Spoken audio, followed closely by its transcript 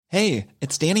Hey,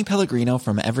 it's Danny Pellegrino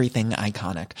from Everything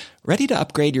Iconic. Ready to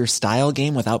upgrade your style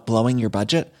game without blowing your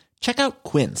budget? Check out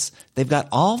Quince. They've got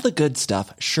all the good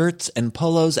stuff, shirts and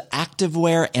polos,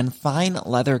 activewear, and fine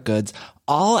leather goods,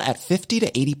 all at 50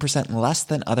 to 80% less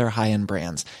than other high-end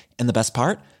brands. And the best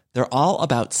part? They're all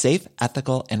about safe,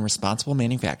 ethical, and responsible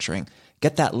manufacturing.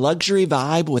 Get that luxury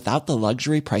vibe without the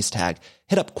luxury price tag.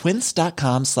 Hit up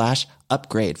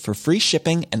quince.com/upgrade for free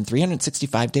shipping and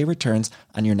 365-day returns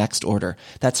on your next order.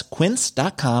 That's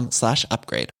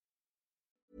quince.com/upgrade.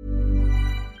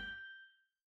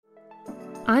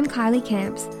 I'm Kylie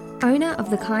Camps, owner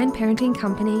of the Kind Parenting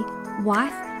Company,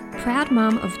 wife, proud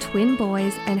mum of twin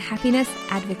boys, and happiness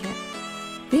advocate.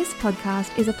 This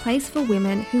podcast is a place for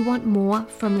women who want more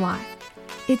from life.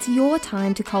 It's your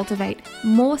time to cultivate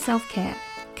more self-care,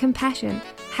 compassion,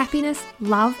 happiness,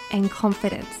 love, and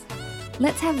confidence.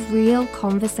 Let's have real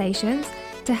conversations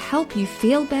to help you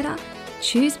feel better,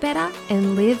 choose better,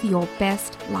 and live your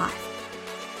best life.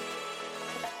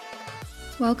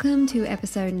 Welcome to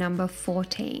episode number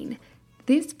 14.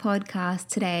 This podcast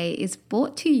today is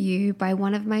brought to you by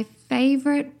one of my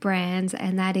favorite brands,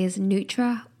 and that is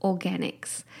Nutra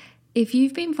Organics. If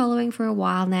you've been following for a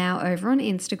while now over on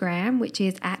Instagram, which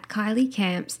is at Kylie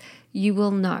Camps, you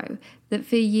will know that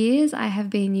for years I have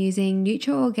been using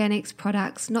Nutra Organics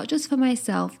products, not just for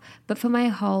myself, but for my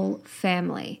whole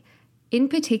family. In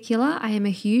particular, I am a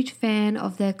huge fan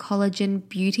of their Collagen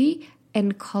Beauty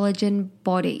and Collagen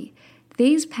Body.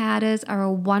 These powders are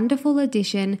a wonderful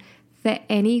addition for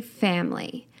any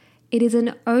family. It is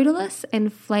an odorless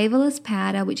and flavorless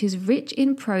powder which is rich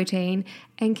in protein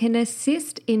and can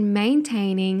assist in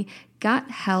maintaining gut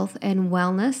health and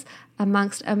wellness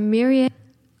amongst a myriad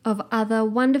of other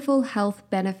wonderful health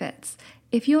benefits.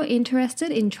 If you're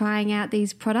interested in trying out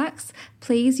these products,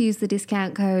 please use the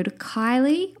discount code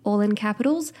Kylie, all in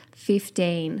capitals,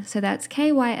 15. So that's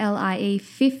KYLIE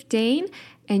 15,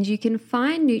 and you can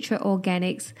find Nutra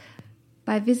Organics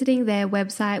by visiting their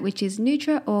website, which is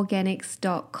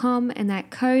nutraorganics.com, and that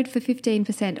code for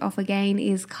 15% off again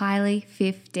is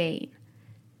Kylie15.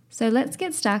 So let's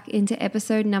get stuck into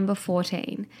episode number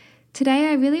 14. Today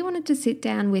I really wanted to sit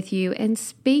down with you and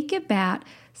speak about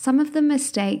some of the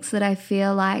mistakes that I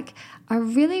feel like are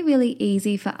really, really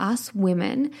easy for us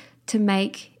women to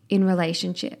make in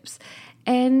relationships.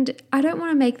 And I don't want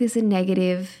to make this a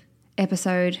negative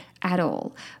episode at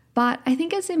all. But I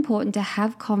think it's important to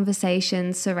have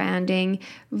conversations surrounding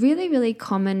really, really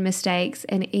common mistakes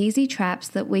and easy traps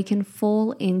that we can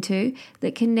fall into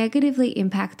that can negatively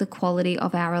impact the quality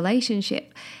of our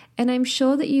relationship. And I'm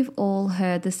sure that you've all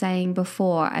heard the saying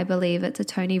before. I believe it's a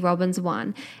Tony Robbins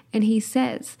one. And he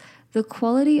says, the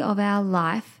quality of our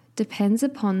life depends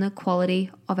upon the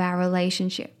quality of our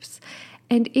relationships.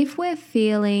 And if we're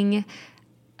feeling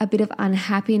a bit of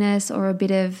unhappiness or a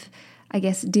bit of,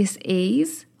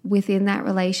 dis-ease within that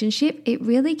relationship, it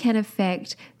really can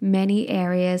affect many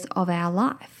areas of our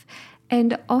life.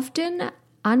 And often,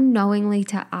 unknowingly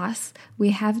to us,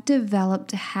 we have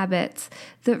developed habits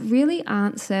that really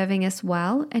aren't serving us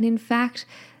well. And in fact,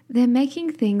 they're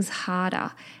making things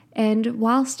harder. And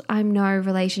whilst I'm no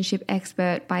relationship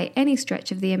expert by any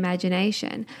stretch of the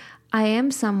imagination, I am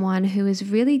someone who is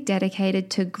really dedicated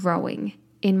to growing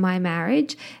in my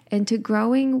marriage and to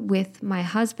growing with my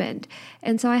husband.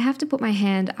 And so I have to put my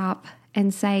hand up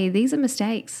and say, these are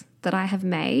mistakes that I have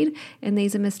made, and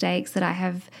these are mistakes that I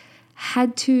have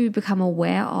had to become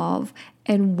aware of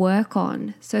and work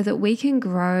on so that we can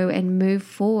grow and move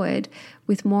forward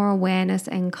with more awareness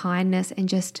and kindness and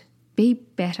just be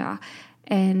better.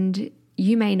 And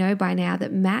you may know by now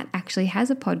that Matt actually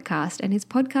has a podcast, and his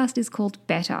podcast is called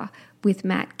Better with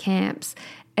Matt Camps.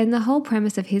 And the whole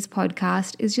premise of his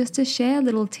podcast is just to share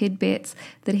little tidbits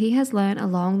that he has learned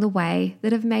along the way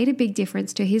that have made a big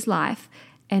difference to his life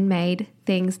and made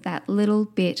things that little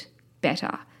bit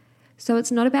better. So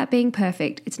it's not about being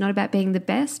perfect. It's not about being the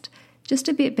best, just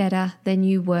a bit better than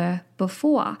you were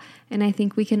before. And I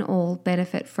think we can all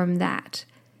benefit from that.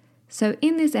 So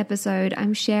in this episode,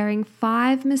 I'm sharing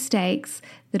 5 mistakes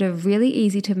that are really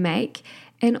easy to make.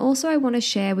 And also I want to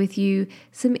share with you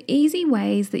some easy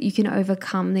ways that you can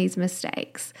overcome these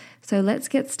mistakes. So let's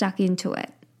get stuck into it.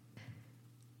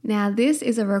 Now, this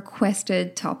is a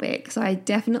requested topic, so I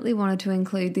definitely wanted to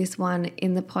include this one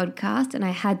in the podcast, and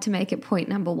I had to make it point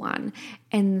number 1.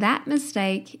 And that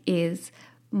mistake is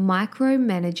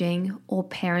micromanaging or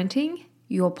parenting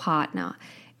your partner.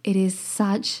 It is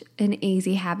such an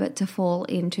easy habit to fall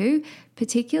into,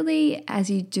 particularly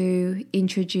as you do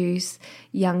introduce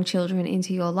young children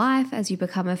into your life, as you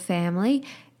become a family.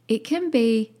 It can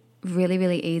be really,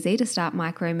 really easy to start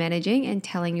micromanaging and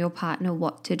telling your partner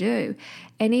what to do.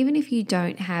 And even if you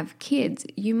don't have kids,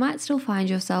 you might still find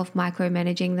yourself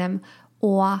micromanaging them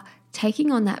or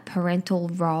taking on that parental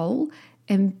role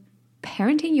and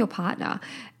parenting your partner.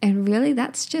 And really,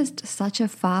 that's just such a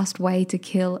fast way to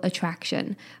kill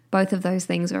attraction. Both of those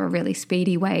things are a really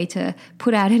speedy way to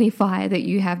put out any fire that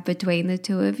you have between the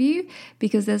two of you,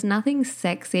 because there's nothing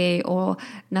sexy or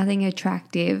nothing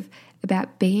attractive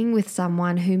about being with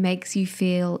someone who makes you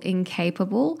feel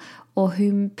incapable or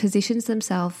who positions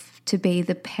themselves to be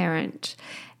the parent.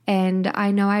 And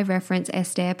I know I reference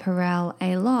Esther Perel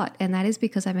a lot, and that is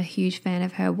because I'm a huge fan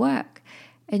of her work.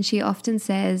 And she often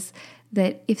says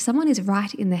that if someone is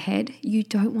right in the head, you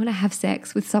don't want to have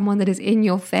sex with someone that is in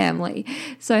your family.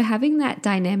 So having that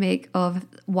dynamic of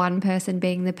one person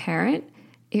being the parent,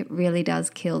 it really does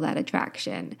kill that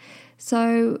attraction.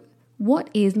 So what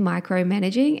is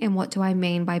micromanaging and what do I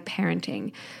mean by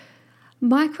parenting?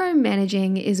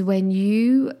 Micromanaging is when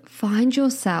you find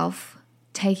yourself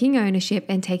taking ownership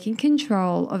and taking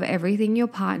control of everything your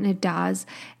partner does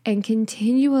and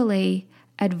continually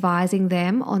advising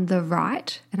them on the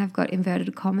right, and I've got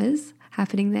inverted commas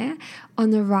happening there, on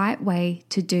the right way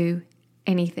to do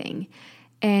anything.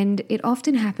 And it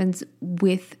often happens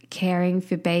with caring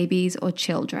for babies or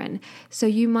children. So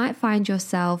you might find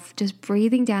yourself just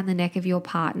breathing down the neck of your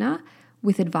partner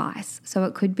with advice. So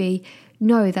it could be,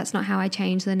 no, that's not how I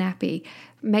change the nappy.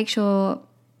 Make sure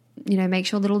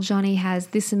little Johnny has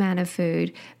this amount of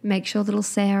food. Make sure little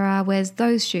Sarah wears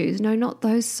those shoes. No, not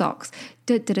those socks.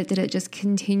 Just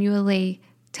continually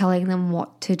telling them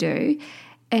what to do.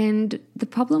 And the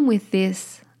problem with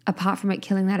this, apart from it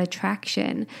killing that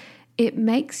attraction, it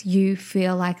makes you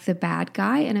feel like the bad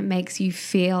guy, and it makes you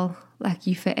feel like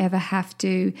you forever have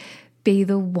to be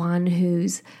the one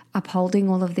who's upholding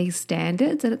all of these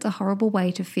standards, and it's a horrible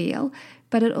way to feel,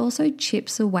 but it also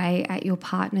chips away at your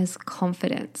partner's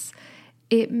confidence.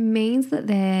 It means that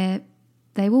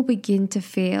they will begin to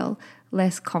feel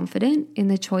less confident in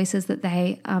the choices that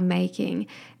they are making,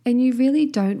 and you really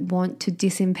don't want to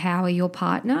disempower your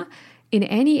partner in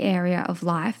any area of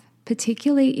life,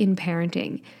 particularly in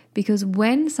parenting, because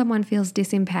when someone feels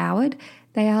disempowered,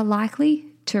 they are likely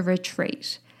to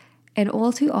retreat. And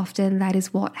all too often, that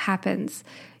is what happens.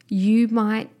 You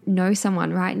might know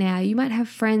someone right now. You might have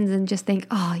friends and just think,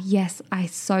 oh, yes, I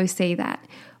so see that.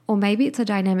 Or maybe it's a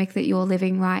dynamic that you're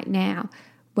living right now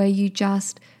where you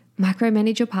just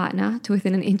micromanage your partner to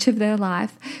within an inch of their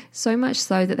life, so much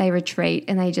so that they retreat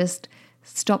and they just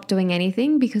stop doing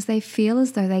anything because they feel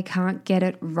as though they can't get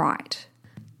it right.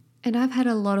 And I've had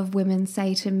a lot of women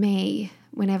say to me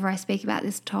whenever I speak about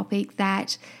this topic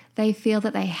that they feel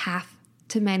that they have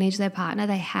to manage their partner.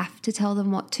 They have to tell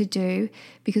them what to do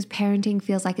because parenting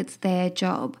feels like it's their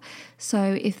job.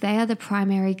 So if they are the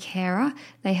primary carer,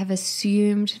 they have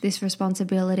assumed this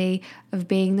responsibility of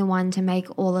being the one to make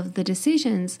all of the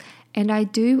decisions. And I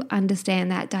do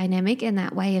understand that dynamic and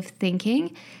that way of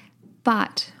thinking.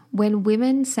 But when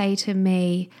women say to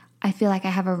me, I feel like I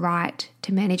have a right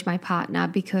to manage my partner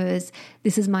because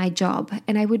this is my job,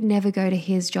 and I would never go to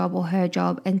his job or her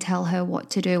job and tell her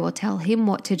what to do or tell him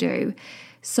what to do.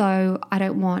 So I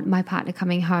don't want my partner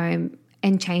coming home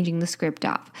and changing the script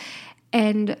up.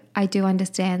 And I do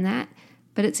understand that,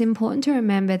 but it's important to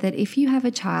remember that if you have a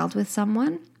child with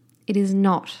someone, it is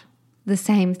not the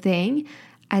same thing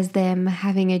as them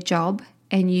having a job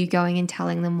and you going and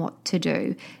telling them what to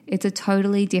do. It's a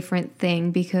totally different thing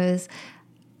because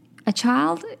a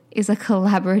child is a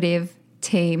collaborative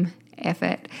team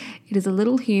effort. It is a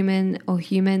little human or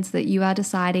humans that you are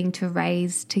deciding to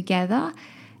raise together.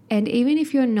 And even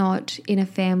if you're not in a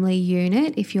family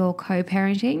unit, if you're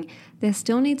co-parenting, there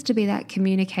still needs to be that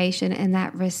communication and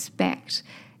that respect.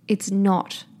 It's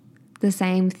not the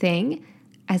same thing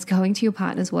as going to your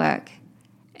partner's work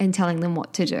and telling them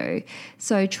what to do.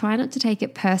 So try not to take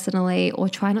it personally or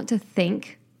try not to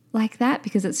think like that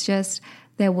because it's just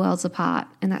they're worlds apart,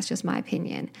 and that's just my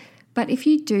opinion. But if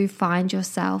you do find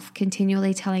yourself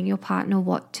continually telling your partner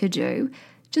what to do,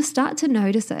 just start to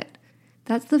notice it.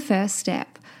 That's the first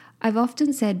step. I've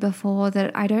often said before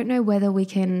that I don't know whether we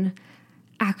can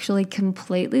actually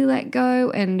completely let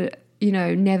go and,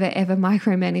 never ever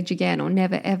micromanage again or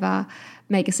never ever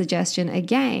make a suggestion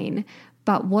again.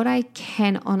 But what I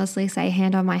can honestly say,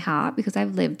 hand on my heart, because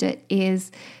I've lived it,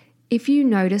 is if you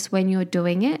notice when you're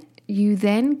doing it, you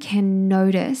then can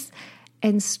notice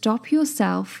and stop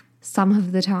yourself some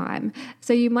of the time.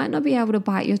 So you might not be able to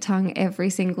bite your tongue every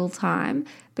single time,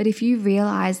 but if you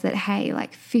realize that, hey,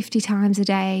 like 50 times a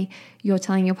day, you're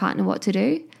telling your partner what to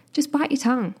do, just bite your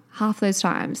tongue half those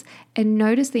times and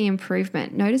notice the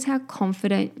improvement. Notice how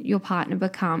confident your partner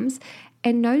becomes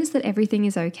and notice that everything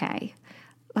is okay.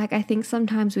 Like, I think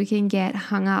sometimes we can get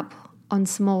hung up on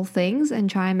small things and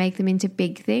try and make them into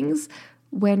big things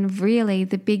when really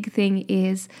the big thing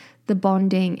is the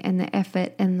bonding and the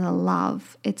effort and the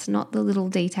love. It's not the little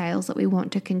details that we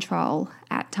want to control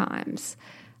at times.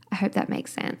 I hope that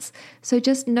makes sense. So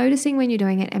just noticing when you're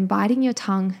doing it and biting your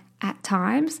tongue at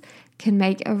times can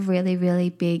make a really, really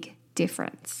big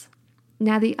difference.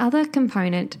 Now, the other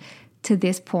component to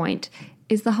this point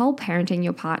is the whole parenting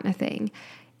your partner thing.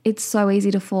 It's so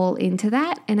easy to fall into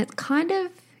that, and it kind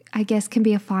of, I guess, can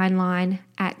be a fine line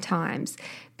at times,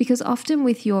 because often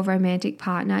with your romantic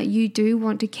partner, you do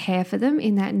want to care for them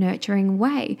in that nurturing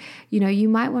way. You know, you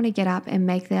might want to get up and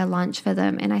make their lunch for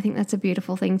them, and I think that's a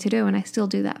beautiful thing to do, and I still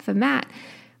do that for Matt.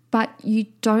 But you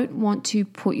don't want to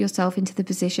put yourself into the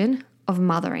position of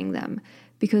mothering them,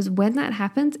 because when that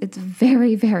happens, it's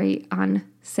very, very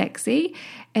unsexy.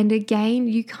 And again,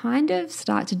 you kind of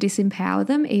start to disempower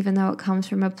them, even though it comes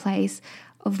from a place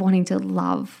of wanting to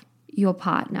love your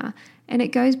partner. And it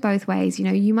goes both ways. You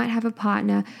know, you might have a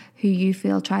partner who you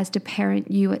feel tries to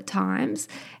parent you at times.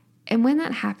 And when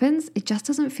that happens, it just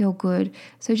doesn't feel good.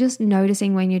 So just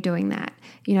noticing when you're doing that,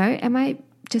 you know, am I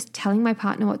just telling my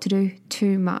partner what to do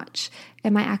too much?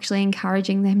 Am I actually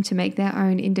encouraging them to make their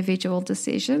own individual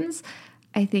decisions?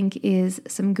 I think is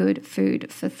some good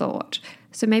food for thought.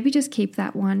 So maybe just keep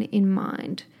that one in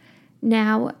mind.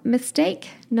 Now,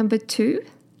 mistake number 2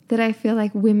 that I feel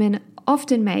like women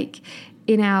often make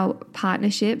in our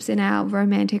partnerships, in our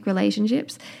romantic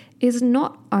relationships, is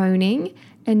not owning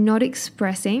and not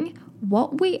expressing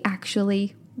what we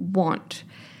actually want.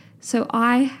 So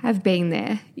I have been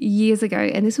there years ago,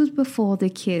 and this was before the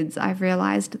kids. I've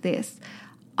realized this.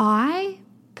 I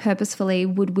purposefully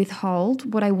would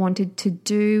withhold what I wanted to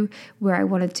do, where I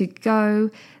wanted to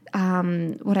go,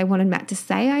 what I wanted Matt to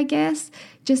say, I guess,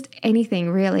 just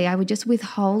anything really. I would just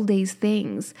withhold these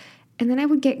things, and then I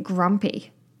would get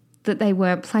grumpy that they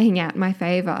weren't playing out in my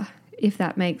favor, if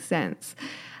that makes sense.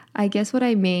 I guess what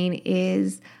I mean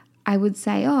is I would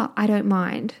say, oh, I don't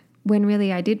mind, when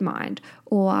really I did mind,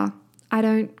 or I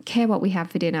don't care what we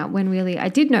have for dinner, when really I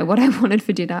did know what I wanted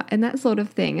for dinner, and that sort of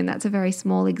thing. And that's a very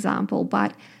small example,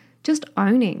 but just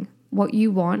owning what you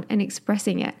want and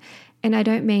expressing it. And I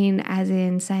don't mean as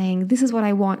in saying, this is what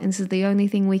I want, and this is the only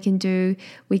thing we can do,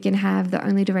 we can have, the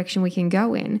only direction we can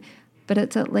go in, but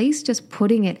it's at least just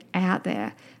putting it out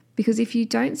there. Because if you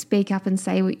don't speak up and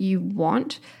say what you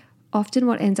want, often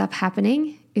what ends up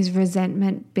happening is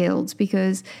resentment builds,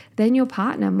 because then your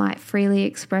partner might freely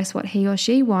express what he or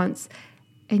she wants,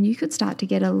 and you could start to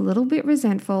get a little bit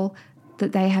resentful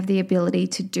that they have the ability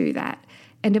to do that.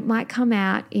 And it might come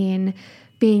out in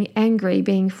being angry,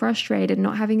 being frustrated,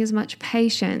 not having as much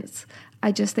patience.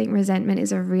 I just think resentment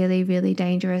is a really, really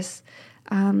dangerous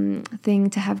thing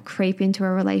to have creep into a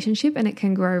relationship, and it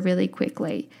can grow really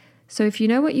quickly. So if you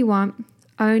know what you want,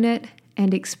 own it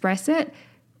and express it.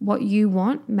 What you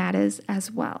want matters as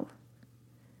well.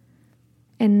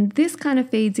 And this kind of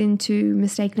feeds into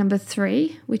mistake number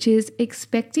 3, which is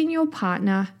expecting your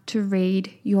partner to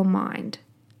read your mind.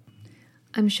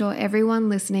 I'm sure everyone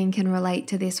listening can relate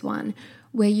to this one,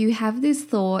 where you have this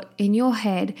thought in your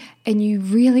head and you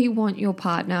really want your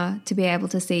partner to be able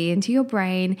to see into your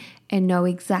brain and know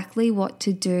exactly what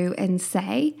to do and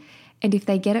say. And if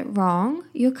they get it wrong,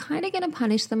 you're kind of going to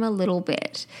punish them a little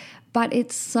bit. But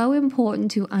it's so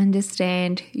important to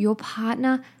understand your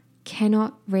partner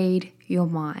cannot read your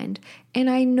mind. And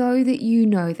I know that you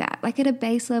know that. Like at a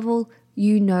base level,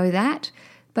 you know that.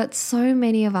 But so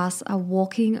many of us are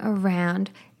walking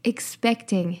around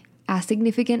expecting our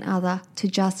significant other to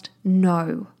just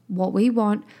know what we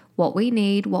want, what we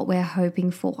need, what we're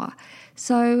hoping for.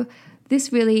 So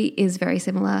this really is very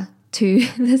similar to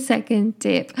the second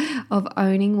tip of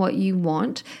owning what you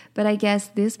want. But I guess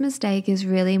this mistake is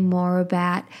really more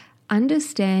about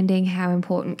understanding how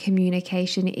important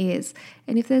communication is.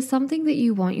 And if there's something that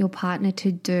you want your partner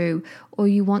to do, or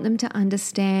you want them to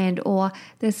understand, or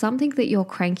there's something that you're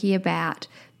cranky about,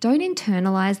 don't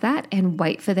internalize that and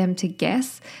wait for them to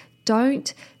guess.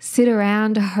 Don't sit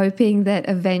around hoping that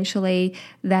eventually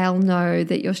they'll know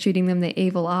that you're shooting them the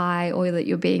evil eye or that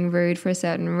you're being rude for a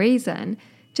certain reason.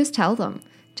 Just tell them.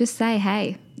 Just say,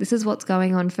 hey, this is what's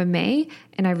going on for me,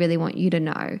 and I really want you to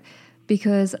know.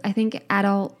 Because I think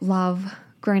adult love,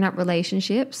 grown-up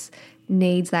relationships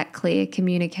needs that clear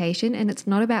communication, and it's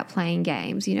not about playing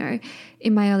games. You know,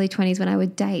 in my early 20s when I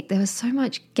would date, there was so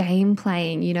much game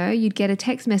playing. You know, you'd get a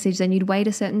text message, then you'd wait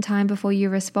a certain time before you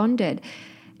responded.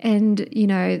 And, you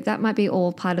know, that might be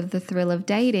all part of the thrill of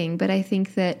dating, but I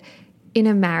think that in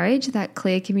a marriage, that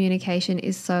clear communication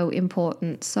is so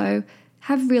important. So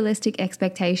have realistic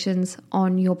expectations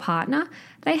on your partner.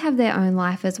 They have their own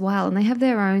life as well, and they have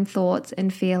their own thoughts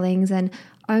and feelings and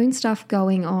own stuff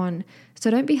going on.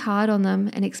 So don't be hard on them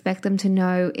and expect them to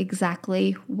know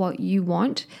exactly what you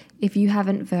want if you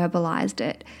haven't verbalized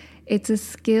it. It's a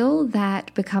skill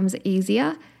that becomes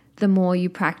easier the more you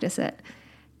practice it.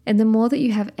 And the more that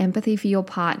you have empathy for your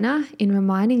partner in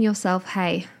reminding yourself,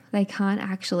 hey, they can't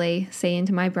actually see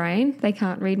into my brain, they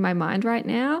can't read my mind right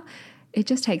now, it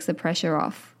just takes the pressure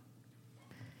off.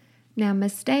 Now,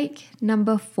 mistake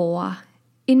number 4,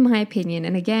 in my opinion,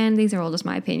 and again, these are all just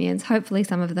my opinions, hopefully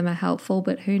some of them are helpful,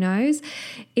 but who knows,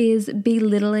 is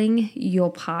belittling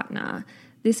your partner.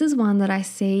 This is one that I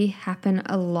see happen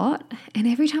a lot, and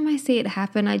every time I see it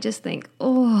happen, I just think,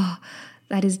 oh,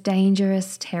 that is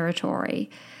dangerous territory.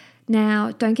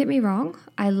 Now, don't get me wrong,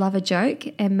 I love a joke,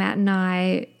 and Matt and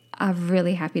I are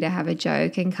really happy to have a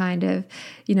joke and kind of,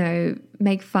 you know,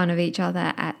 make fun of each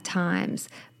other at times.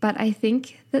 But I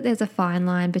think that there's a fine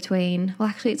line between, well,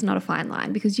 actually it's not a fine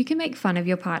line, because you can make fun of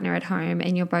your partner at home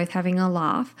and you're both having a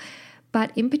laugh.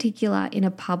 But in particular, in a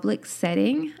public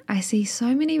setting, I see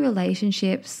so many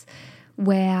relationships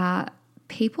where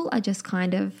people are just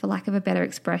kind of, for lack of a better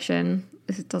expression,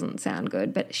 this doesn't sound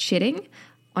good, but shitting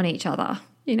on each other.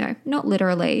 You know, not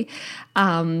literally,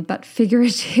 but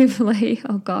figuratively.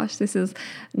 Oh gosh, this is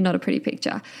not a pretty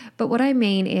picture. But what I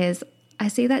mean is, I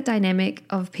see that dynamic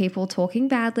of people talking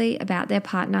badly about their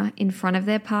partner in front of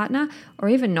their partner, or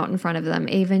even not in front of them,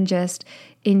 even just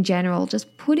in general,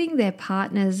 just putting their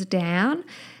partners down.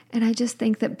 And I just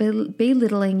think that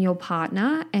belittling your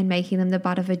partner and making them the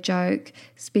butt of a joke,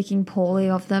 speaking poorly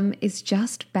of them, is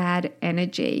just bad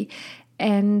energy.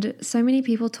 And so many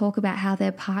people talk about how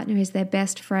their partner is their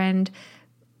best friend,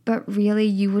 but really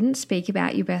you wouldn't speak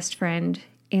about your best friend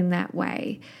in that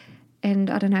way.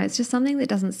 And I don't know, it's just something that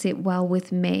doesn't sit well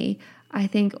with me. I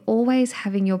think always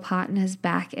having your partner's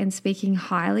back and speaking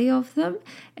highly of them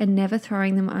and never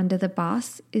throwing them under the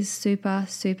bus is super,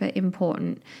 super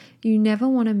important. You never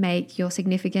want to make your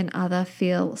significant other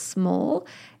feel small.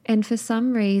 And for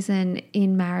some reason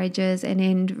in marriages and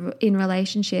in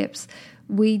relationships,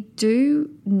 we do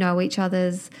know each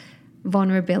other's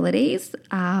vulnerabilities,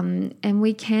 and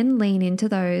we can lean into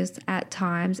those at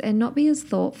times and not be as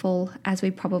thoughtful as we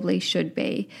probably should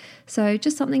be. So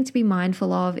just something to be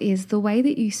mindful of is the way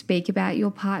that you speak about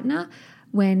your partner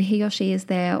when he or she is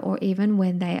there, or even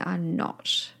when they are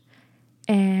not.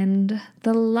 And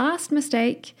the last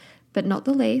mistake, but not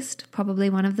the least, probably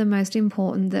one of the most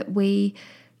important that we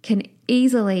can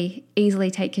easily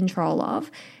take control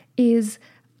of, is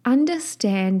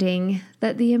understanding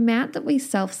that the amount that we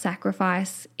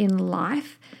self-sacrifice in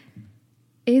life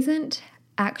isn't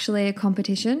actually a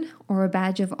competition or a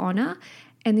badge of honor,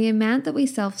 and the amount that we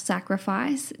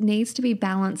self-sacrifice needs to be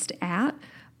balanced out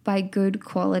by good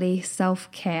quality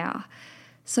self-care.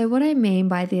 So what I mean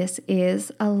by this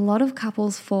is a lot of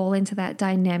couples fall into that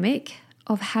dynamic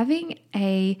of having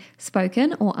a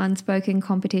spoken or unspoken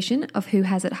competition of who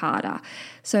has it harder.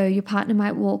 So your partner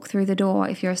might walk through the door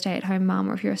if you're a stay-at-home mum,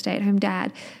 or if you're a stay-at-home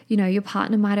dad. You know, your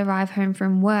partner might arrive home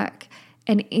from work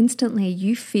and instantly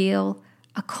you feel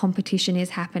a competition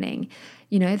is happening.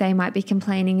 You know, they might be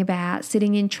complaining about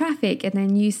sitting in traffic, and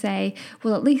then you say,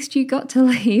 well, at least you got to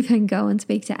leave and go and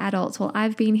speak to adults. Well,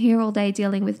 I've been here all day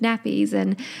dealing with nappies,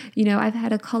 and, you know, I've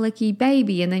had a colicky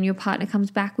baby. And then your partner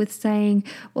comes back with saying,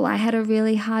 well, I had a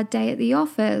really hard day at the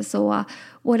office, or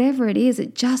whatever it is.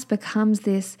 It just becomes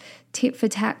this tit for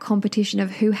tat competition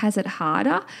of who has it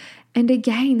harder. And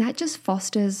again, that just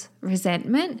fosters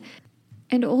resentment.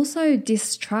 And also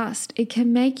distrust. It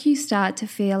can make you start to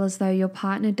feel as though your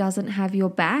partner doesn't have your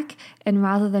back, and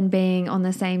rather than being on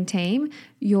the same team,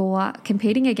 you're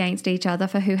competing against each other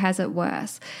for who has it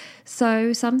worse.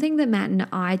 So something that Matt and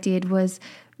I did was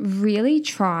really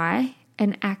try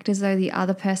and act as though the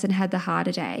other person had the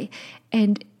harder day.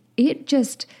 And it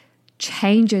just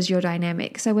changes your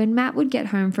dynamic. So when Matt would get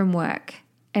home from work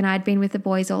and I'd been with the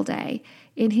boys all day,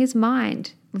 in his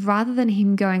mind, rather than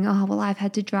him going, oh, well, I've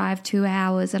had to drive 2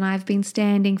 hours and I've been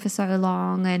standing for so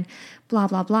long and blah,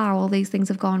 blah, blah, all these things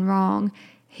have gone wrong,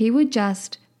 he would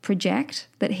just project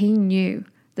that he knew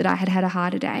that I had had a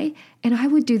harder day, and I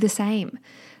would do the same.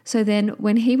 So then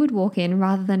when he would walk in,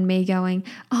 rather than me going,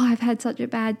 oh, I've had such a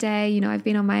bad day, you know, I've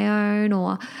been on my own,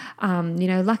 or, you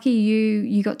know, lucky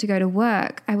you got to go to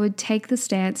work, I would take the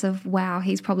stance of, wow,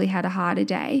 he's probably had a harder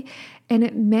day. And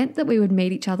it meant that we would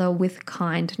meet each other with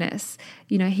kindness.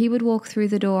 You know, he would walk through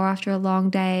the door after a long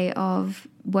day of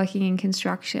working in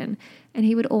construction, and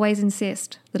he would always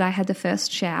insist that I had the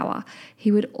first shower.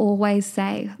 He would always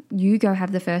say, you go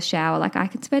have the first shower. Like, I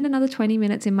could spend another 20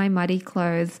 minutes in my muddy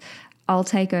clothes. I'll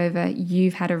take over.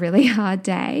 You've had a really hard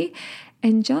day.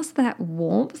 And just that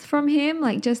warmth from him,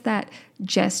 like just that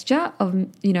gesture of,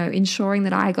 ensuring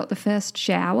that I got the first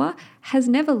shower has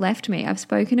never left me. I've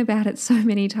spoken about it so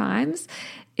many times.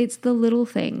 It's the little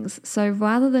things. So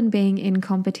rather than being in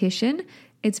competition,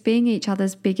 it's being each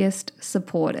other's biggest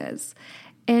supporters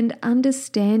and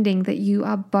understanding that you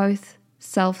are both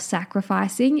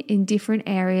self-sacrificing in different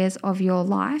areas of your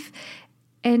life.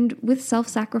 And with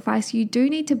self-sacrifice, you do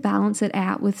need to balance it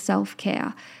out with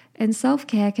self-care. And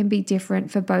self-care can be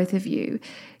different for both of you.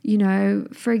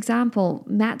 For example,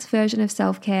 Matt's version of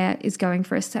self-care is going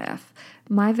for a surf.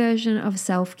 My version of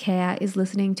self-care is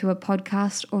listening to a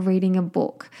podcast or reading a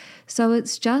book. So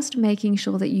it's just making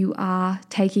sure that you are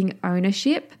taking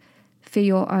ownership for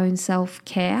your own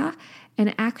self-care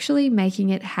and actually making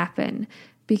it happen.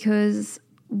 Because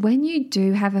when you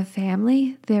do have a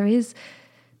family, there are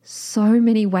so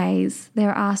many ways,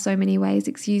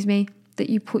 that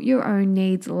you put your own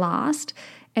needs last.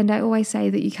 And I always say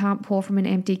that you can't pour from an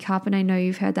empty cup. And I know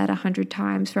you've heard that 100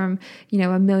 times from,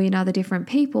 a million other different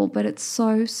people, but it's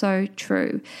so, so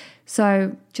true.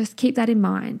 So just keep that in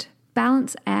mind.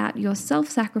 Balance out your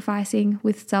self-sacrificing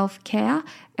with self-care.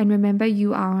 And remember,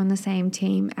 you are on the same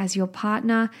team as your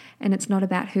partner, and it's not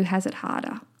about who has it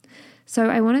harder. So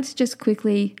I wanted to just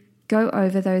quickly go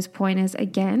over those pointers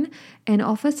again and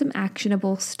offer some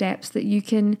actionable steps that you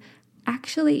can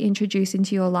actually introduce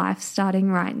into your life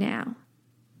starting right now.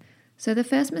 So the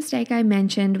first mistake I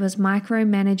mentioned was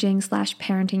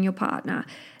micromanaging/parenting your partner.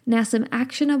 Now, some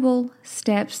actionable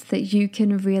steps that you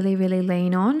can really, really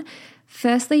lean on.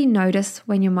 Firstly, notice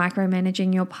when you're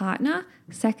micromanaging your partner.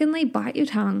 Secondly, bite your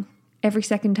tongue every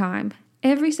second time.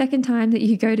 Every second time that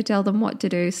you go to tell them what to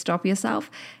do, stop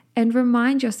yourself and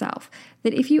remind yourself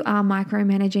that if you are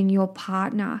micromanaging your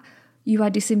partner, you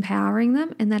are disempowering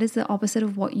them, and that is the opposite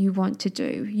of what you want to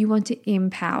do. You want to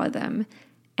empower them.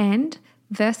 And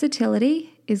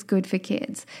versatility is good for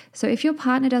kids. So if your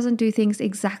partner doesn't do things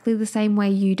exactly the same way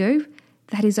you do,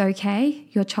 that is okay.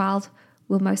 Your child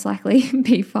will most likely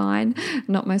be fine.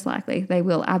 Not most likely, they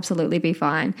will absolutely be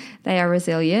fine. They are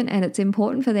resilient, and it's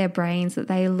important for their brains that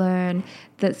they learn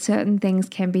that certain things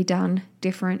can be done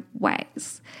different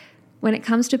ways. When it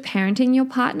comes to parenting your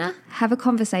partner, have a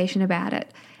conversation about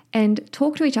it and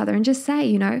talk to each other and just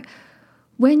say,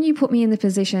 when you put me in the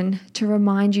position to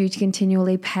remind you to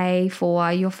continually pay for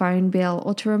your phone bill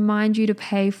or to remind you to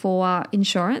pay for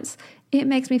insurance, it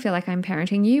makes me feel like I'm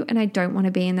parenting you, and I don't want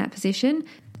to be in that position.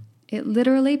 It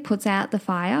literally puts out the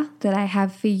fire that I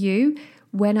have for you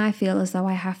when I feel as though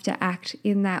I have to act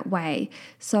in that way.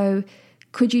 So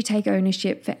could you take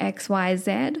ownership for X, Y,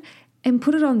 Z and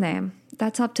put it on them?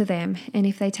 That's up to them. And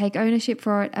if they take ownership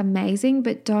for it, amazing,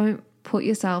 but don't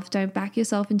back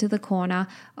yourself into the corner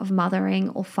of mothering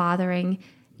or fathering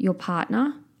your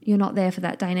partner. You're not there for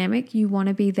that dynamic. You want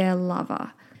to be their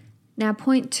lover. Now,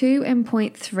 point 2 and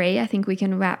point 3, I think we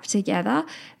can wrap together.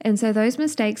 And so those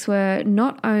mistakes were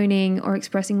not owning or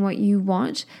expressing what you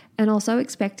want, and also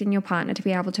expecting your partner to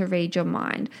be able to read your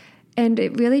mind. And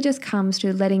it really just comes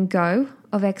to letting go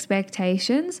of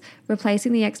expectations,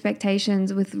 replacing the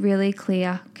expectations with really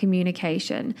clear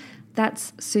communication.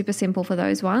 That's super simple for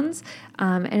those ones.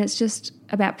 And it's just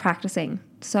about practicing.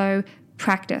 So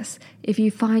practice. If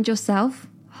you find yourself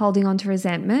holding on to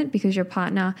resentment because your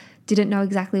partner didn't know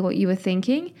exactly what you were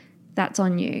thinking, that's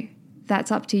on you. That's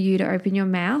up to you to open your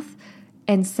mouth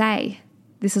and say,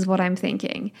 this is what I'm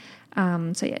thinking.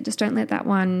 Just don't let that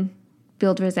one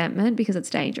build resentment because it's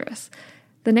dangerous.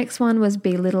 The next one was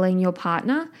belittling your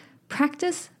partner.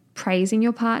 Practice praising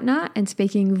your partner and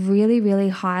speaking really, really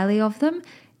highly of them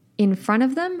in front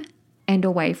of them and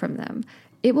away from them.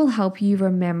 It will help you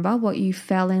remember what you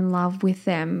fell in love with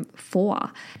them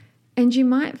for. And you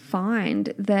might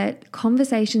find that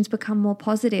conversations become more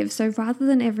positive. So rather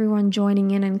than everyone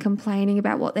joining in and complaining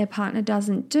about what their partner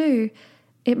doesn't do,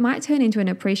 it might turn into an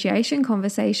appreciation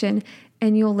conversation,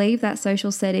 and you'll leave that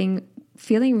social setting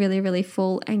feeling really, really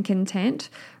full and content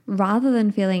rather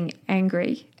than feeling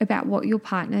angry about what your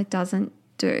partner doesn't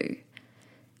do.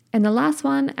 And the last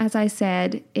one, as I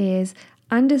said, is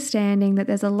understanding that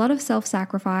there's a lot of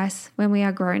self-sacrifice when we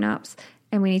are grown-ups,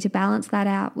 and we need to balance that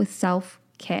out with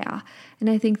self-care. And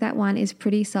I think that one is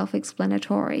pretty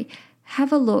self-explanatory.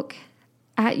 Have a look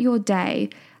at your day.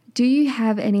 Do you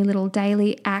have any little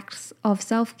daily acts of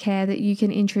self-care that you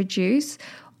can introduce,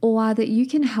 or that you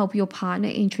can help your partner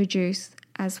introduce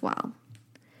as well?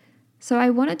 So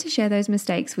I wanted to share those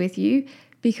mistakes with you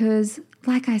because,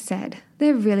 like I said,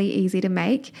 they're really easy to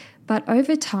make, But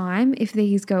over time, if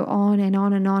these go on and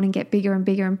on and on and get bigger and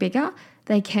bigger and bigger,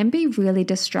 they can be really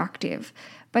destructive.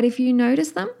 But if you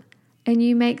notice them and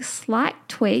you make slight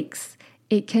tweaks,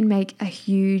 it can make a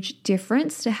huge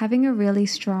difference to having a really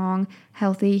strong,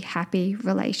 healthy, happy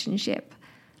relationship.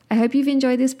 I hope you've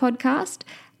enjoyed this podcast.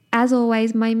 As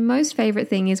always, my most favorite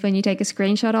thing is when you take a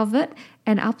screenshot of it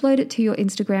and upload it to your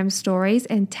Instagram stories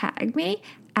and tag me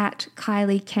at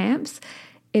Kylie Camps.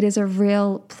 It is a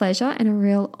real pleasure and a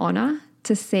real honor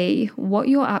to see what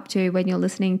you're up to when you're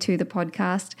listening to the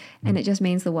podcast, and it just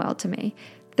means the world to me.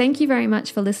 Thank you very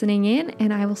much for listening in,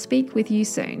 and I will speak with you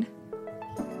soon.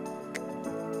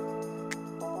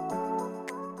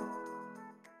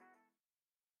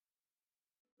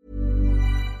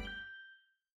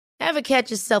 Ever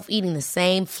catch yourself eating the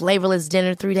same flavorless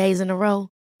dinner 3 days in a row?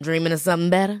 Dreaming of something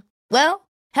better? Well,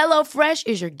 HelloFresh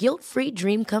is your guilt-free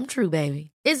dream come true,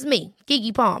 baby. It's me,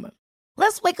 Keke Palmer.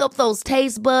 Let's wake up those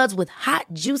taste buds with hot,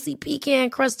 juicy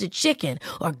pecan-crusted chicken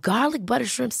or garlic butter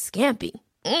shrimp scampi.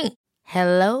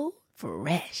 Hello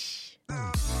Fresh.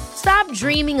 Stop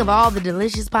dreaming of all the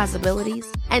delicious possibilities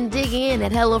and dig in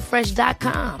at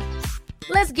HelloFresh.com.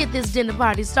 Let's get this dinner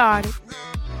party started.